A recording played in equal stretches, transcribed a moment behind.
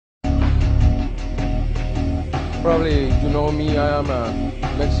Probably you know me, I am a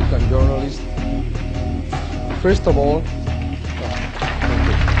Mexican journalist. First of all,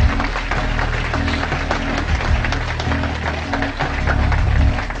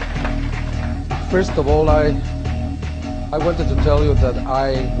 I wanted to tell you that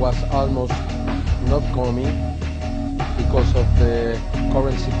I was almost not coming because of the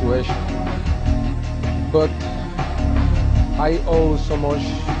current situation. But I owe so much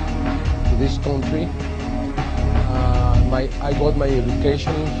to this country. I got my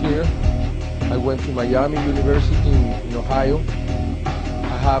education in here. I went to Miami University in Ohio.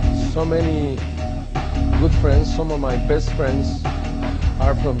 I have so many good friends. Some of my best friends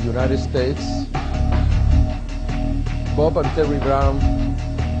are from the United States. Bob and Terry Brown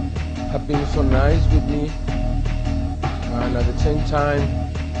have been so nice with me. And at the same time,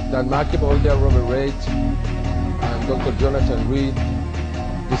 Dan McAvoy, Robert Raitt, and Dr. Jonathan Reed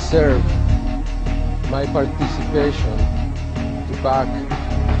deserve my participation to back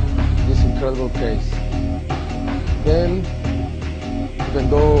this incredible case. Then, even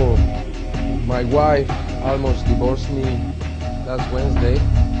though my wife almost divorced me last Wednesday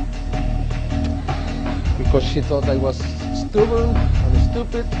because she thought I was stubborn and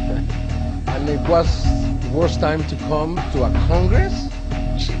stupid, and it was the worst time to come to a Congress.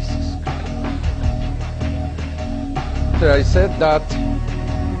 Jesus Christ. After I said that,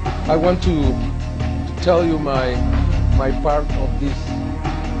 I want to tell you my part of this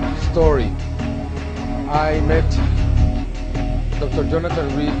story. I met Dr. Jonathan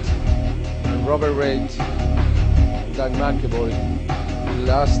Reed and Robert Raitt and Dan McAvoy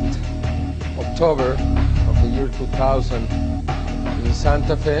last October of the year 2000 in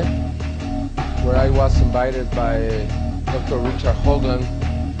Santa Fe, where I was invited by Dr. Richard Hoagland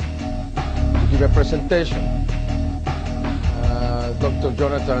to give a presentation. Dr.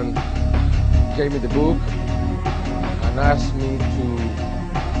 Jonathan gave me the book and asked me to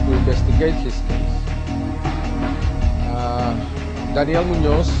investigate his case. Daniel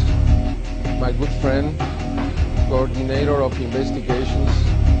Munoz, my good friend, coordinator of investigations,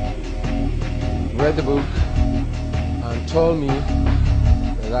 read the book and told me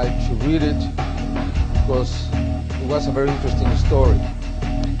that I should read it because it was a very interesting story.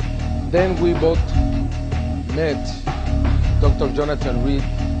 Then we both met Dr. Jonathan Reed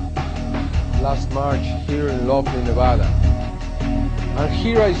last March here in Laughlin, Nevada. And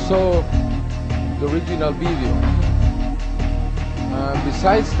here I saw the original video. And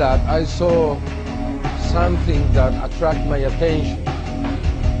besides that, I saw something that attracted my attention.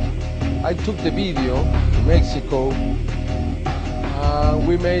 I took the video to Mexico.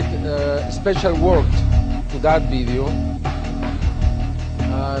 We made special work to that video.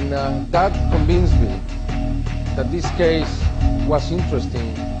 And that convinced me that this case was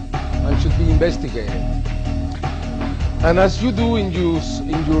interesting and should be investigated. And as you do in your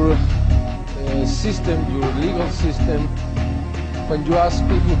system, your legal system, when you ask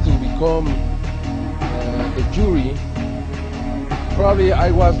people to become the jury, probably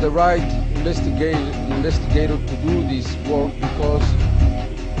I was the right investigator to do this work because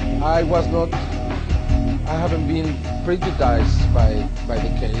I haven't been prejudiced by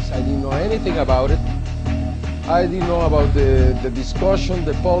the case. I didn't know anything about it. I didn't know about the discussion,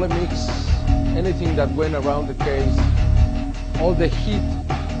 the polemics, anything that went around the case, all the heat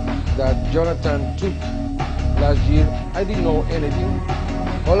that Jonathan took last year. I didn't know anything.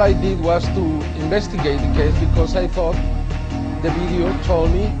 All I did was to investigate the case because I thought the video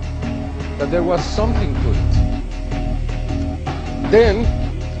told me that there was something to it. Then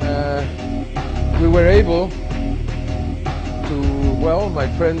we were able to, well, my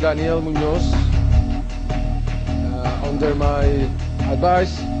friend Daniel Munoz, under my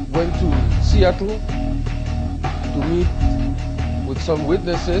advice, went to Seattle to meet with some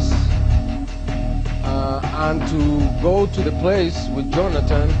witnesses and to go to the place with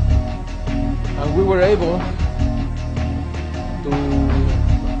Jonathan, and we were able to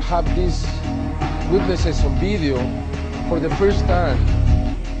have these witnesses on video for the first time,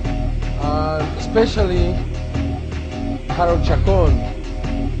 especially Harold Chacon,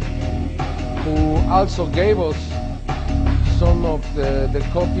 who also gave us some of the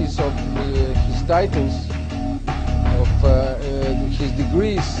copies of his titles, of his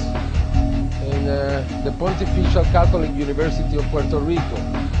degrees in the Pontifical Catholic University of Puerto Rico.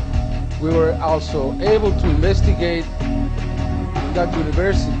 We were also able to investigate in that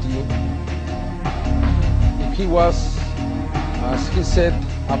university if he was, as he said,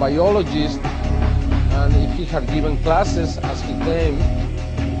 a biologist, and if he had given classes as he claimed.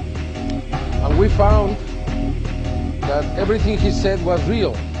 And we found that everything he said was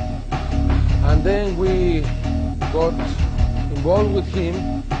real. And then we got involved with him,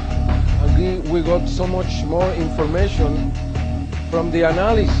 and we got so much more information from the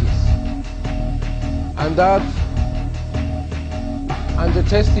analysis, and the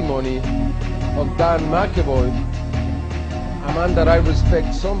testimony of Dan McAvoy, a man that I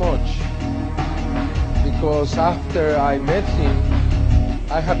respect so much, because after I met him,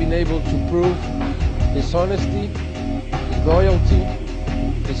 I have been able to prove his honesty, his loyalty,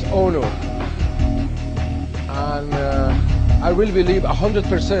 his honor. And I really believe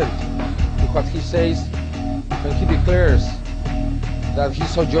 100% in what he says when he declares that he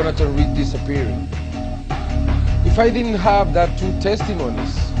saw Jonathan Reed disappearing. If I didn't have that two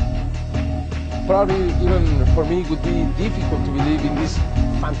testimonies, probably even for me it would be difficult to believe in this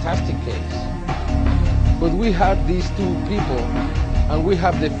fantastic case. But we have these two people, and we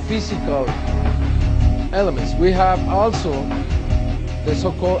have the physical elements. We have also the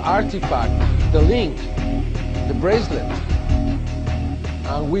so-called artifact, the link, the bracelet,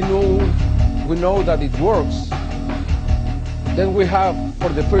 and we know that it works. Then we have, for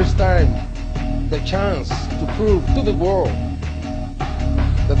the first time, the chance to prove to the world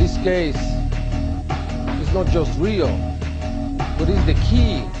that this case is not just real, but is the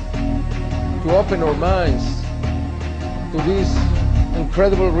key to open our minds to this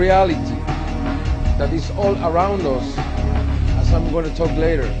incredible reality that is all around us, as I'm going to talk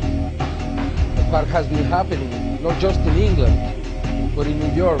later, what has been happening not just in England, but in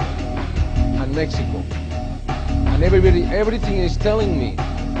New York and Mexico. And everything is telling me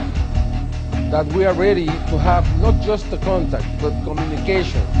that we are ready to have not just the contact, but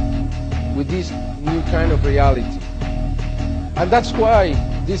communication with this new kind of reality. And that's why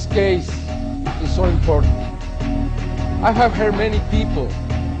this case is so important. I have heard many people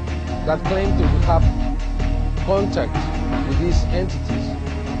that claim to have contact with these entities,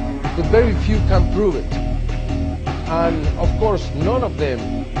 but very few can prove it. And of course, none of them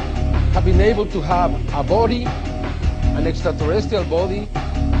have been able to have a body, an extraterrestrial body,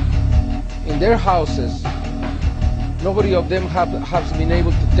 in their houses. Nobody of them has been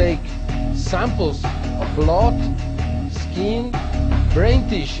able to take samples of blood, skin, brain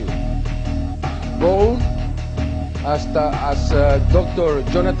tissue, bone, as Dr.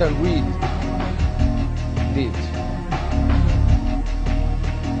 Jonathan Reed did.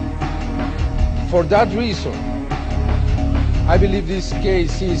 For that reason, I believe this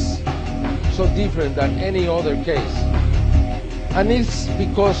case is so different than any other case. And it's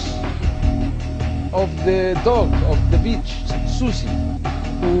because of the dog of the beach, Susie,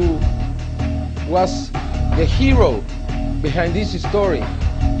 who was the hero behind this story,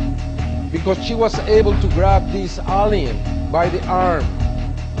 because she was able to grab this alien by the arm,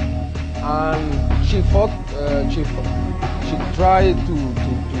 and she tried to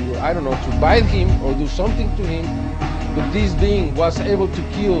I don't know, to bite him or do something to him, but this being was able to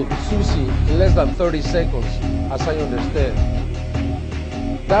kill Susie in less than 30 seconds, as I understand.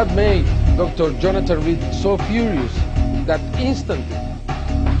 That made Dr. Jonathan Reed so furious that instantly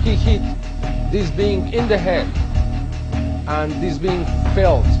he hit this being in the head, and this being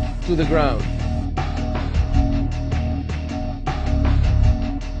fell to the ground.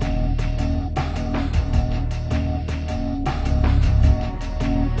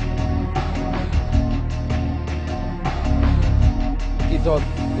 He thought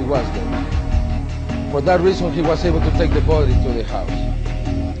he was dead. For that reason, he was able to take the body to the house.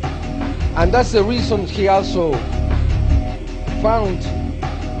 And that's the reason he also found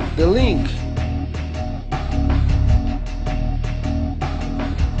the link